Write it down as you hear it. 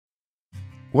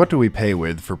What do we pay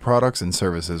with for products and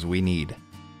services we need?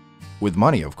 With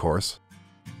money, of course.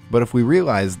 But if we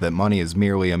realize that money is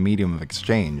merely a medium of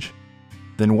exchange,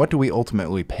 then what do we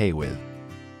ultimately pay with?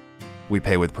 We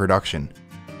pay with production.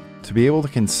 To be able to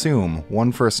consume,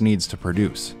 one first needs to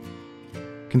produce.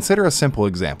 Consider a simple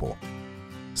example.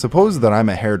 Suppose that I'm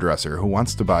a hairdresser who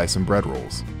wants to buy some bread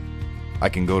rolls. I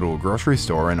can go to a grocery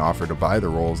store and offer to buy the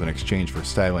rolls in exchange for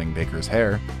styling baker's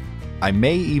hair. I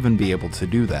may even be able to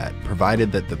do that,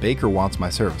 provided that the baker wants my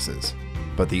services.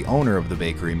 But the owner of the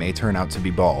bakery may turn out to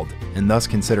be bald, and thus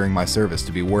considering my service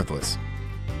to be worthless.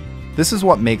 This is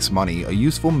what makes money a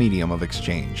useful medium of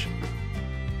exchange.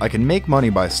 I can make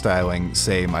money by styling,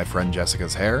 say, my friend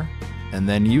Jessica's hair, and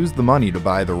then use the money to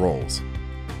buy the rolls.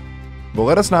 But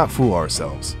let us not fool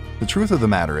ourselves. The truth of the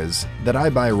matter is that I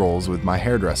buy rolls with my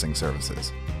hairdressing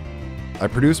services. I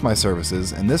produce my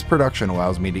services, and this production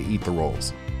allows me to eat the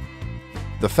rolls.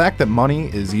 The fact that money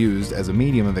is used as a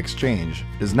medium of exchange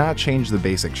does not change the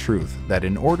basic truth that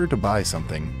in order to buy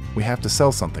something, we have to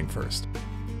sell something first.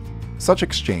 Such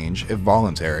exchange, if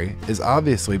voluntary, is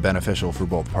obviously beneficial for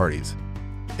both parties.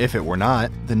 If it were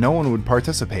not, then no one would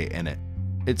participate in it.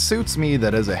 It suits me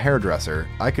that as a hairdresser,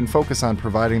 I can focus on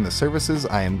providing the services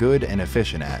I am good and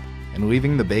efficient at, and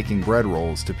leaving the baking bread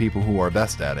rolls to people who are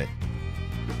best at it.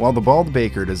 While the bald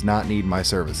baker does not need my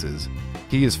services,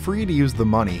 he is free to use the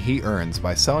money he earns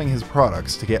by selling his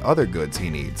products to get other goods he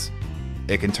needs.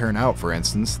 It can turn out, for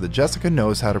instance, that Jessica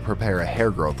knows how to prepare a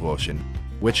hair growth lotion,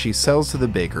 which she sells to the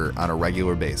baker on a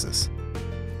regular basis.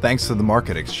 Thanks to the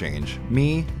market exchange,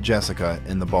 me, Jessica,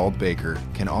 and the bald baker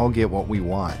can all get what we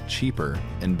want cheaper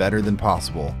and better than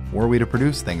possible were we to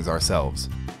produce things ourselves.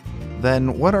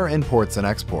 Then what are imports and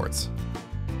exports?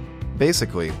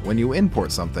 Basically, when you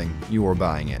import something, you are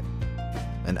buying it.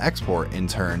 An export, in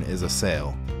turn, is a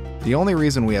sale. The only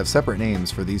reason we have separate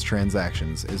names for these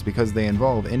transactions is because they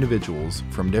involve individuals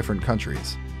from different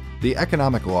countries. The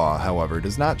economic law, however,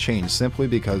 does not change simply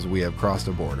because we have crossed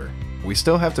a border. We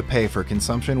still have to pay for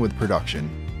consumption with production,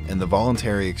 and the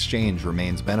voluntary exchange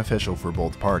remains beneficial for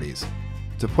both parties.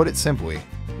 To put it simply,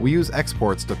 we use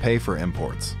exports to pay for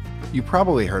imports. You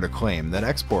probably heard a claim that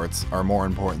exports are more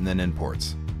important than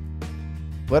imports.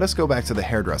 Let us go back to the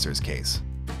hairdresser's case.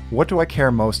 What do I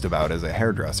care most about as a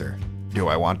hairdresser? Do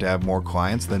I want to have more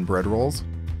clients than bread rolls?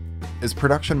 Is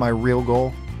production my real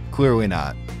goal? Clearly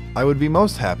not. I would be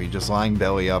most happy just lying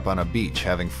belly up on a beach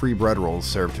having free bread rolls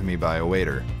served to me by a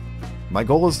waiter. My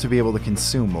goal is to be able to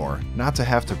consume more, not to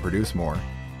have to produce more.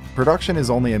 Production is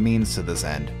only a means to this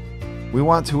end. We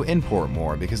want to import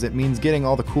more because it means getting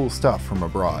all the cool stuff from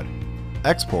abroad.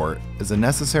 Export is a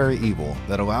necessary evil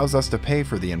that allows us to pay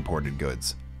for the imported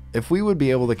goods. If we would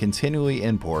be able to continually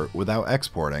import without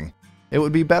exporting, it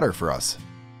would be better for us,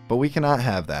 but we cannot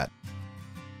have that.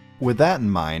 With that in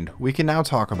mind, we can now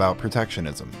talk about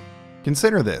protectionism.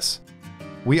 Consider this.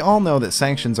 We all know that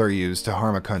sanctions are used to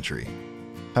harm a country.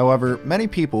 However, many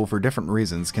people for different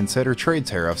reasons consider trade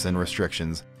tariffs and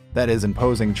restrictions, that is,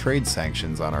 imposing trade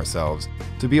sanctions on ourselves,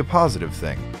 to be a positive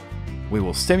thing. We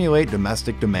will stimulate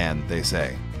domestic demand, they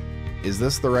say. Is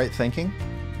this the right thinking?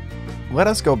 Let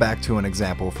us go back to an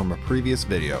example from a previous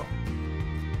video.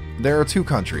 There are two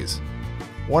countries.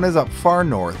 One is up far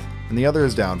north, and the other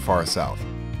is down far south.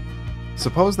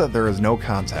 Suppose that there is no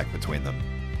contact between them.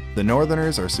 The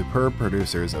northerners are superb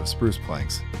producers of spruce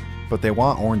planks, but they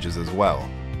want oranges as well.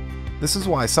 This is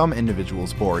why some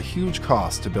individuals bore huge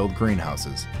costs to build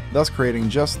greenhouses, thus creating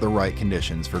just the right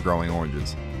conditions for growing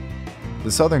oranges.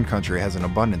 The southern country has an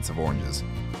abundance of oranges,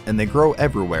 and they grow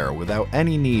everywhere without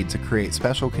any need to create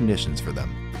special conditions for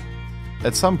them.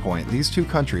 At some point, these two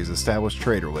countries establish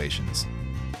trade relations.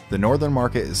 The northern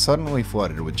market is suddenly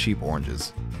flooded with cheap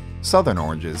oranges. Southern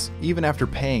oranges, even after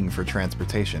paying for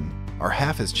transportation, are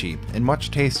half as cheap and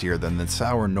much tastier than the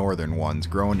sour northern ones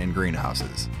grown in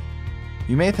greenhouses.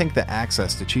 You may think that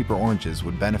access to cheaper oranges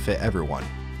would benefit everyone.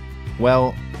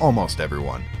 Well, almost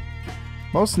everyone.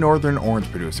 Most northern orange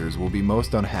producers will be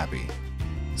most unhappy.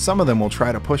 Some of them will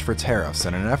try to push for tariffs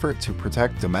in an effort to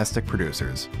protect domestic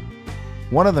producers.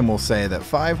 One of them will say that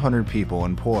 500 people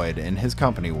employed in his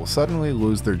company will suddenly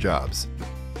lose their jobs.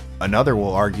 Another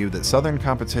will argue that southern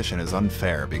competition is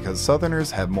unfair because southerners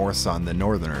have more sun than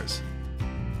northerners.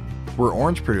 Were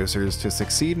orange producers to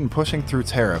succeed in pushing through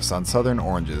tariffs on southern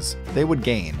oranges, they would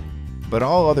gain, but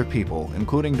all other people,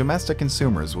 including domestic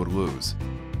consumers, would lose.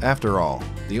 After all,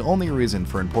 the only reason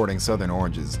for importing southern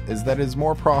oranges is that it is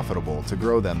more profitable to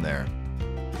grow them there.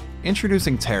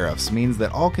 Introducing tariffs means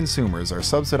that all consumers are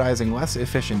subsidizing less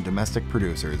efficient domestic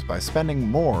producers by spending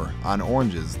more on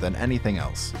oranges than anything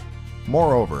else.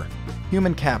 Moreover,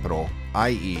 human capital,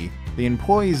 i.e., the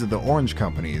employees of the orange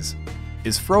companies,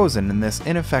 is frozen in this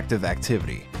ineffective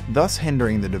activity, thus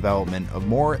hindering the development of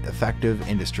more effective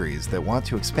industries that want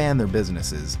to expand their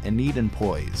businesses and need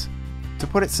employees. To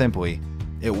put it simply,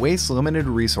 it wastes limited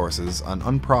resources on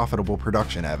unprofitable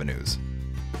production avenues.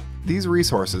 These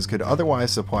resources could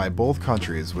otherwise supply both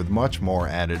countries with much more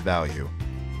added value.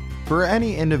 For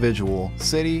any individual,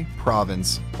 city,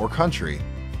 province, or country,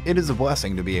 it is a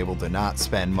blessing to be able to not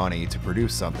spend money to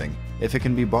produce something if it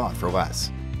can be bought for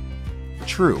less.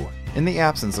 True, in the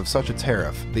absence of such a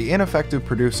tariff, the ineffective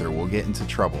producer will get into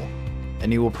trouble,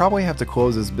 and he will probably have to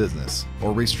close his business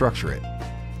or restructure it.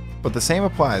 But the same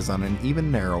applies on an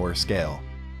even narrower scale.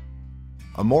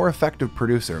 A more effective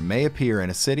producer may appear in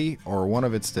a city or one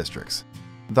of its districts,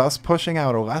 thus pushing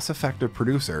out a less effective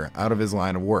producer out of his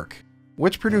line of work.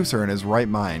 Which producer in his right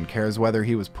mind cares whether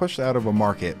he was pushed out of a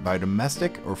market by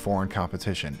domestic or foreign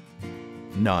competition?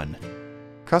 None.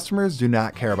 Customers do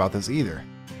not care about this either.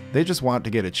 They just want to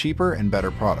get a cheaper and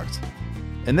better product.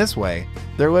 In this way,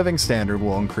 their living standard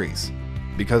will increase,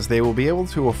 because they will be able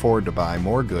to afford to buy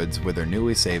more goods with their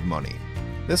newly saved money.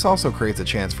 This also creates a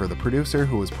chance for the producer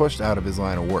who was pushed out of his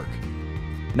line of work.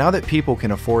 Now that people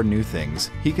can afford new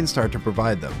things, he can start to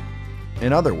provide them.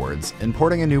 In other words,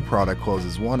 importing a new product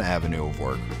closes one avenue of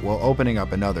work while opening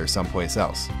up another someplace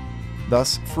else.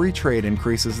 Thus, free trade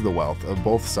increases the wealth of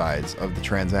both sides of the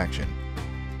transaction.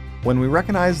 When we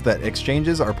recognize that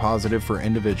exchanges are positive for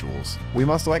individuals, we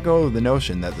must let go of the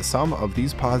notion that the sum of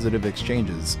these positive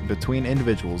exchanges between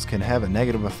individuals can have a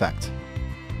negative effect.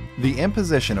 The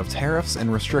imposition of tariffs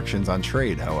and restrictions on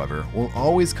trade, however, will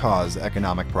always cause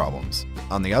economic problems.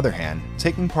 On the other hand,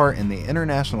 taking part in the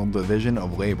international division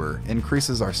of labor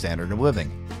increases our standard of living.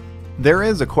 There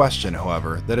is a question,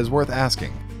 however, that is worth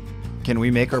asking. Can we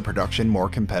make our production more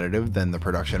competitive than the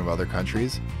production of other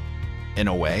countries? In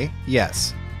a way,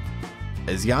 yes.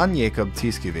 As Jan Jakob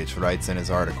Tiskevich writes in his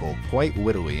article, quite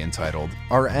wittily entitled,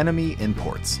 "Our Enemy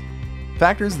Imports,"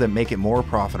 factors that make it more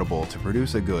profitable to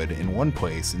produce a good in one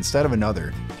place instead of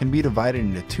another can be divided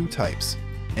into two types: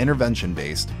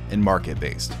 intervention-based and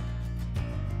market-based.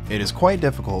 It is quite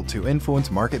difficult to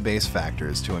influence market-based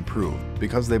factors to improve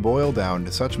because they boil down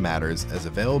to such matters as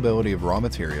availability of raw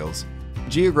materials,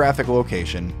 geographic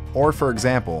location, or, for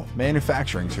example,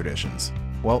 manufacturing traditions,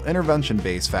 while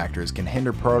intervention-based factors can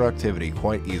hinder productivity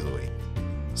quite easily.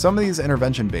 Some of these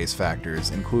intervention-based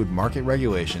factors include market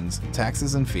regulations,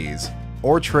 taxes and fees,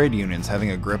 or trade unions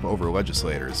having a grip over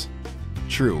legislators.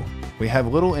 True, we have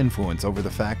little influence over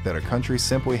the fact that a country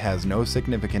simply has no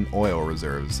significant oil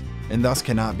reserves, and thus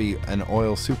cannot be an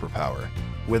oil superpower.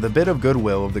 With a bit of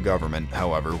goodwill of the government,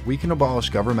 however, we can abolish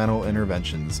governmental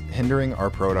interventions hindering our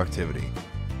productivity.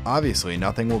 Obviously,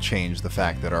 nothing will change the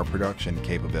fact that our production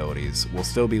capabilities will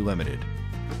still be limited,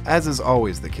 as is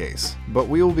always the case, but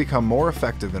we will become more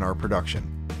effective in our production.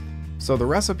 So the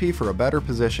recipe for a better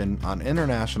position on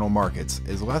international markets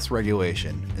is less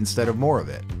regulation instead of more of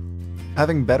it.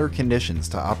 Having better conditions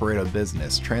to operate a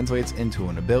business translates into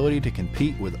an ability to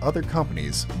compete with other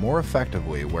companies more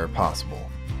effectively where possible.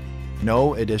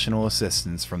 No additional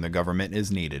assistance from the government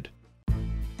is needed.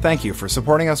 Thank you for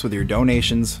supporting us with your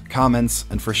donations, comments,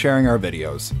 and for sharing our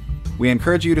videos. We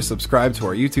encourage you to subscribe to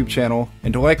our YouTube channel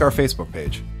and to like our Facebook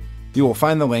page. You will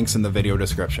find the links in the video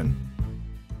description.